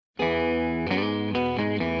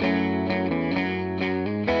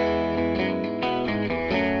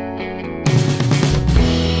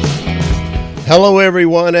Hello,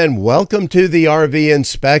 everyone, and welcome to the RV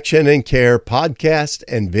Inspection and Care podcast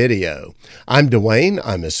and video. I'm Dwayne.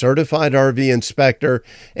 I'm a certified RV inspector,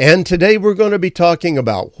 and today we're going to be talking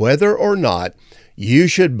about whether or not you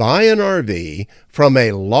should buy an RV from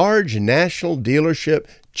a large national dealership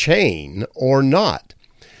chain or not.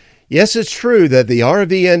 Yes, it's true that the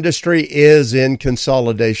RV industry is in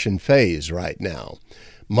consolidation phase right now.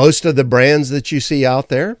 Most of the brands that you see out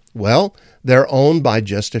there, well, they're owned by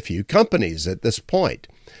just a few companies at this point.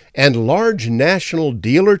 And large national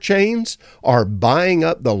dealer chains are buying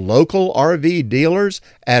up the local RV dealers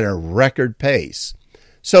at a record pace.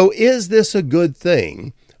 So is this a good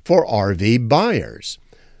thing for RV buyers?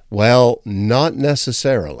 Well, not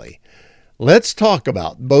necessarily. Let's talk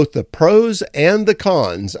about both the pros and the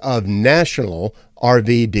cons of national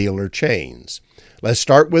RV dealer chains. Let's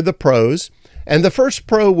start with the pros. And the first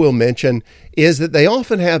pro we'll mention is that they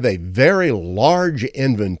often have a very large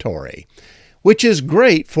inventory, which is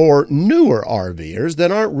great for newer RVers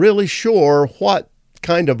that aren't really sure what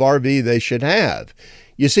kind of RV they should have.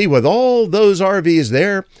 You see, with all those RVs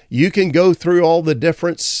there, you can go through all the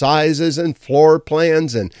different sizes and floor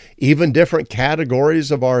plans and even different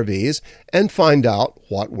categories of RVs and find out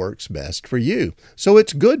what works best for you. So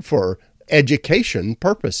it's good for education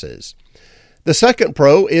purposes. The second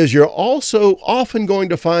pro is you're also often going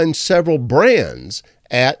to find several brands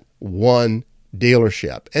at one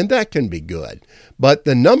dealership, and that can be good. But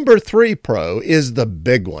the number 3 pro is the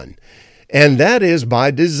big one, and that is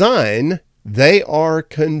by design, they are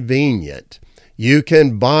convenient. You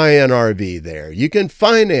can buy an RV there. You can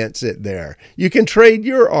finance it there. You can trade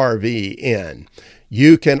your RV in.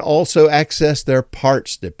 You can also access their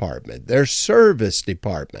parts department, their service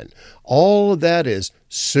department. All of that is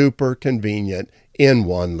super convenient in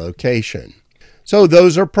one location. So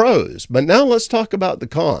those are pros. But now let's talk about the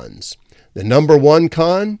cons. The number 1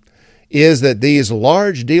 con is that these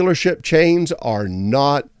large dealership chains are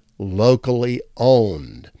not locally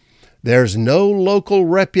owned. There's no local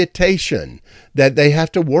reputation that they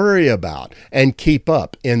have to worry about and keep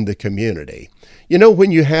up in the community. You know,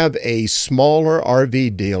 when you have a smaller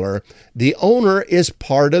RV dealer, the owner is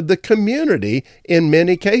part of the community in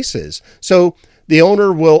many cases. So the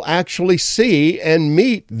owner will actually see and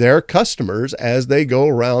meet their customers as they go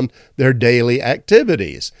around their daily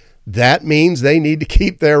activities. That means they need to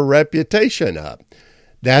keep their reputation up.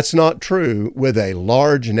 That's not true with a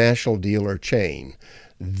large national dealer chain.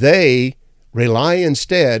 They rely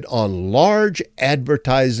instead on large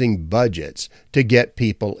advertising budgets to get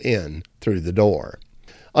people in through the door.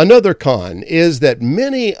 Another con is that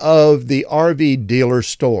many of the RV dealer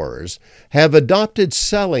stores have adopted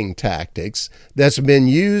selling tactics that's been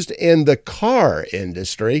used in the car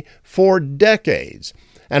industry for decades.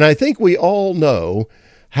 And I think we all know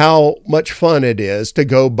how much fun it is to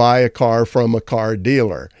go buy a car from a car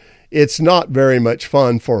dealer. It's not very much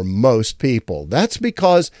fun for most people. That's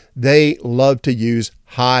because they love to use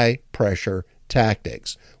high-pressure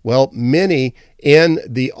tactics. Well, many in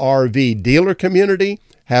the RV dealer community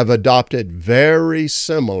have adopted very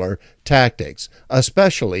similar tactics,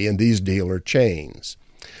 especially in these dealer chains.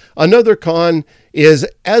 Another con is,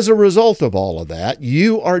 as a result of all of that,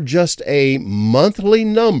 you are just a monthly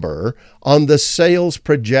number on the sales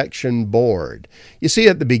projection board. You see,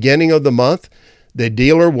 at the beginning of the month, the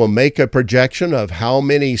dealer will make a projection of how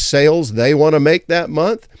many sales they want to make that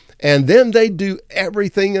month, and then they do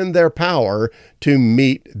everything in their power to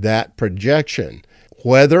meet that projection.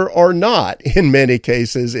 Whether or not, in many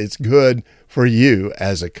cases, it's good for you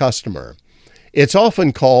as a customer. It's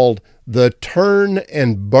often called the turn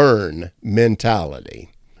and burn mentality.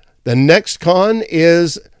 The next con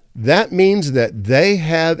is that means that they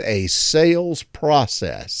have a sales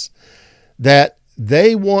process that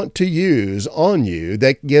they want to use on you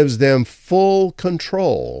that gives them full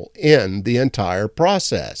control in the entire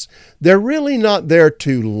process. They're really not there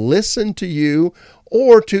to listen to you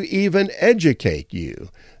or to even educate you.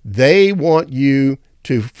 They want you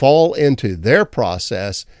to fall into their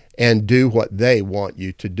process and do what they want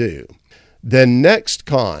you to do. The next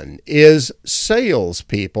con is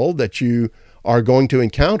salespeople that you are going to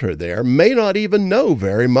encounter there may not even know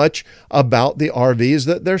very much about the RVs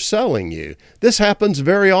that they're selling you. This happens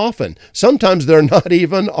very often. Sometimes they're not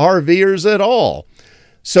even RVers at all.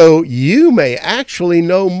 So you may actually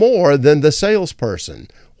know more than the salesperson.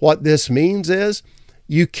 What this means is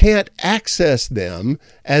you can't access them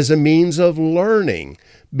as a means of learning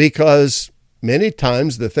because many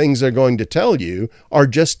times the things they're going to tell you are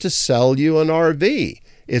just to sell you an RV.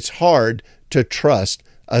 It's hard to trust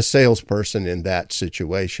a salesperson in that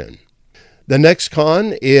situation. The next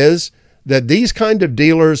con is that these kind of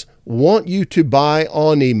dealers want you to buy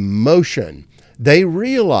on emotion. They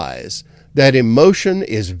realize that emotion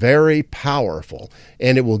is very powerful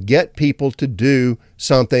and it will get people to do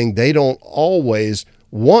something they don't always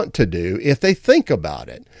want to do if they think about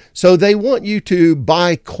it. So they want you to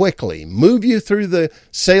buy quickly, move you through the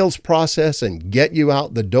sales process and get you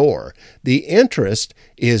out the door. The interest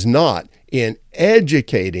is not in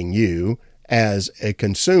educating you as a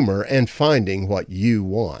consumer and finding what you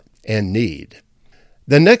want and need.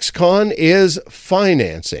 The next con is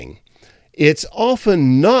financing. It's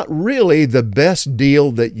often not really the best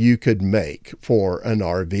deal that you could make for an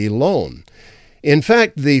RV loan. In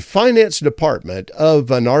fact, the finance department of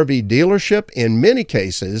an RV dealership in many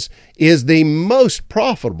cases is the most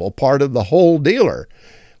profitable part of the whole dealer.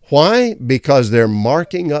 Why? Because they're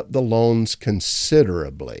marking up the loans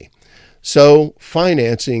considerably. So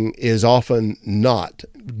financing is often not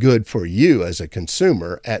good for you as a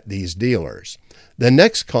consumer at these dealers. The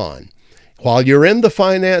next con, while you're in the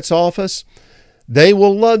finance office, they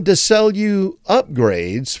will love to sell you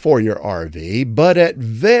upgrades for your RV, but at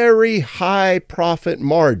very high profit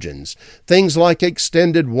margins. Things like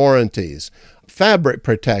extended warranties, fabric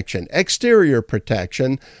protection, exterior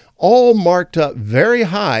protection, all marked up very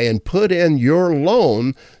high and put in your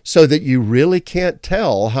loan so that you really can't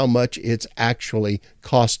tell how much it's actually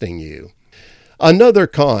costing you. Another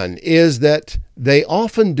con is that they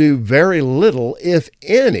often do very little, if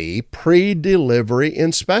any, pre-delivery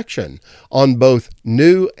inspection on both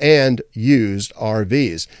new and used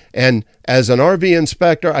RVs. And as an RV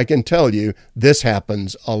inspector, I can tell you this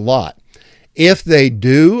happens a lot. If they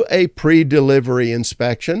do a pre-delivery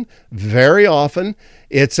inspection, very often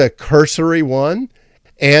it's a cursory one,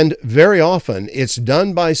 and very often it's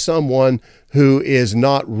done by someone who is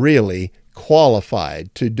not really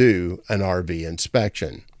qualified to do an RV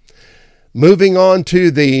inspection. Moving on to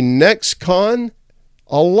the next con,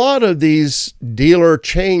 a lot of these dealer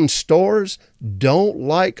chain stores don't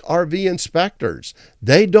like RV inspectors.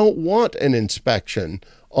 They don't want an inspection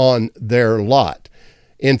on their lot.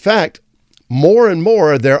 In fact, more and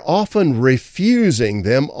more, they're often refusing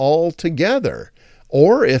them altogether.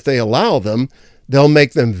 Or if they allow them, they'll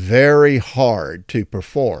make them very hard to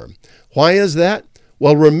perform. Why is that?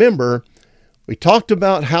 Well, remember, we talked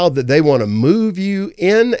about how that they want to move you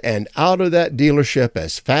in and out of that dealership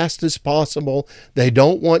as fast as possible. They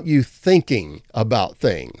don't want you thinking about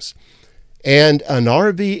things. And an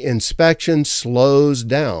RV inspection slows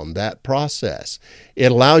down that process.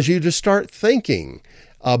 It allows you to start thinking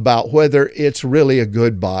about whether it's really a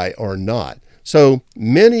good buy or not. So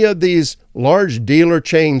many of these large dealer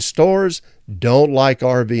chain stores don't like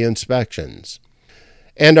RV inspections.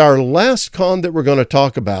 And our last con that we're going to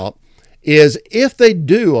talk about is if they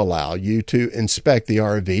do allow you to inspect the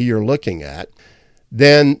RV you're looking at,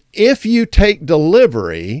 then if you take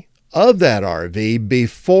delivery of that RV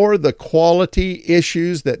before the quality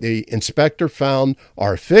issues that the inspector found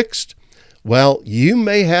are fixed, well, you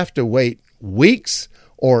may have to wait weeks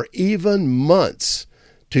or even months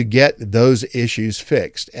to get those issues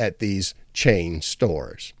fixed at these chain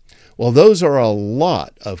stores. Well, those are a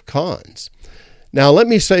lot of cons. Now, let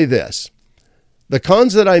me say this. The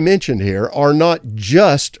cons that I mentioned here are not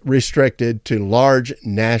just restricted to large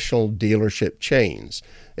national dealership chains.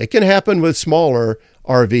 It can happen with smaller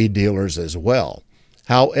RV dealers as well.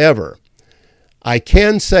 However, I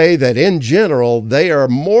can say that in general, they are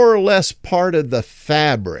more or less part of the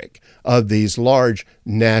fabric of these large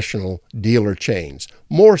national dealer chains,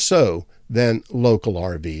 more so than local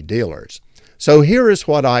RV dealers. So here is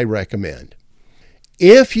what I recommend.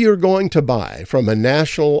 If you're going to buy from a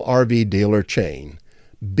national RV dealer chain,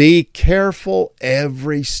 be careful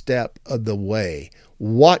every step of the way.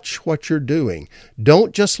 Watch what you're doing.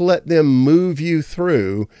 Don't just let them move you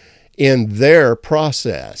through in their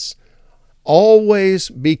process. Always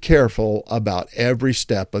be careful about every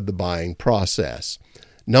step of the buying process.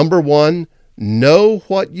 Number one, know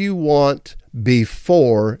what you want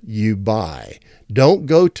before you buy. Don't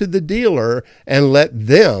go to the dealer and let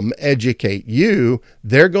them educate you.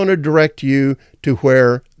 They're going to direct you to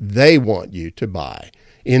where they want you to buy.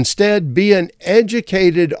 Instead, be an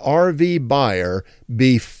educated RV buyer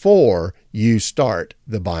before you start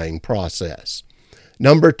the buying process.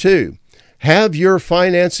 Number two, have your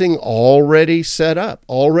financing already set up,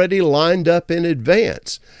 already lined up in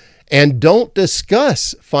advance. And don't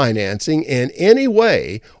discuss financing in any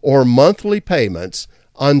way or monthly payments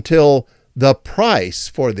until the price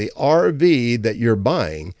for the RV that you're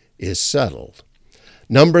buying is settled.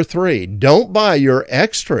 Number three, don't buy your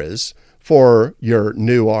extras for your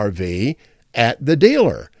new RV at the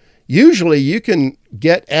dealer. Usually you can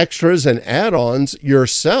get extras and add-ons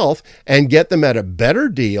yourself and get them at a better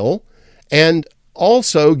deal. And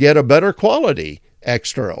also get a better quality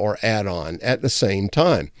extra or add-on at the same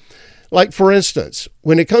time. Like, for instance,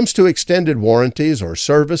 when it comes to extended warranties or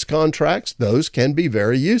service contracts, those can be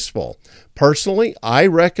very useful. Personally, I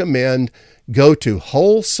recommend go to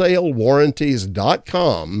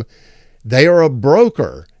wholesalewarranties.com. They are a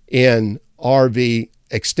broker in RV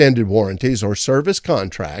extended warranties or service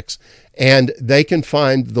contracts, and they can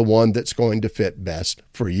find the one that's going to fit best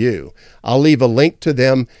for you. I'll leave a link to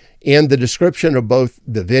them in the description of both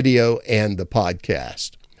the video and the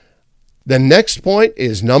podcast. The next point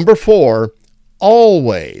is number 4,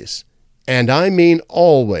 always, and I mean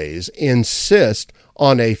always, insist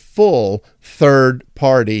on a full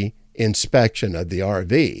third-party inspection of the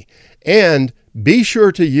RV. And be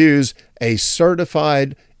sure to use a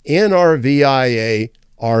certified NRVIA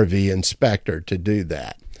RV inspector to do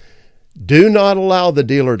that. Do not allow the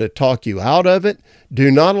dealer to talk you out of it.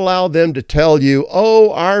 Do not allow them to tell you,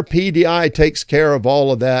 oh, our PDI takes care of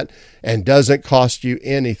all of that and doesn't cost you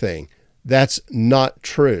anything. That's not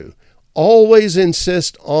true. Always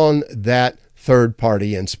insist on that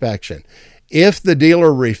third-party inspection. If the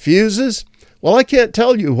dealer refuses, well, I can't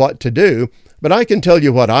tell you what to do, but I can tell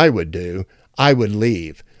you what I would do. I would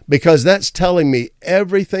leave, because that's telling me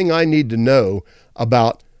everything I need to know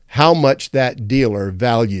about how much that dealer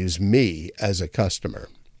values me as a customer.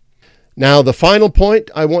 Now, the final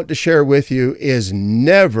point I want to share with you is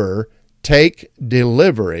never take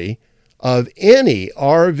delivery of any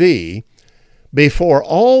RV before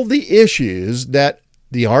all the issues that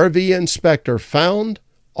the RV inspector found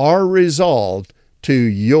are resolved to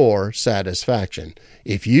your satisfaction.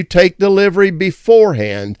 If you take delivery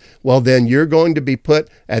beforehand, well, then you're going to be put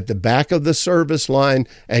at the back of the service line,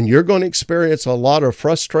 and you're going to experience a lot of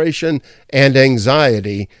frustration and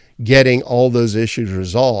anxiety getting all those issues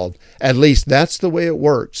resolved. At least that's the way it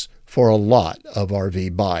works for a lot of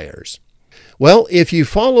RV buyers. Well, if you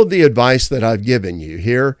follow the advice that I've given you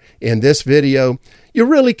here in this video, you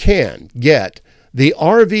really can get the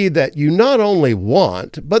RV that you not only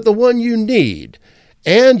want, but the one you need.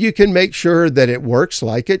 And you can make sure that it works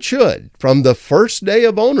like it should from the first day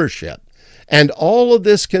of ownership. And all of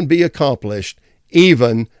this can be accomplished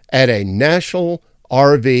even at a national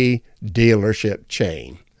RV dealership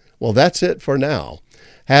chain. Well, that's it for now.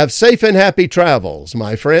 Have safe and happy travels,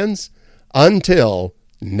 my friends. Until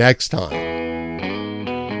next time.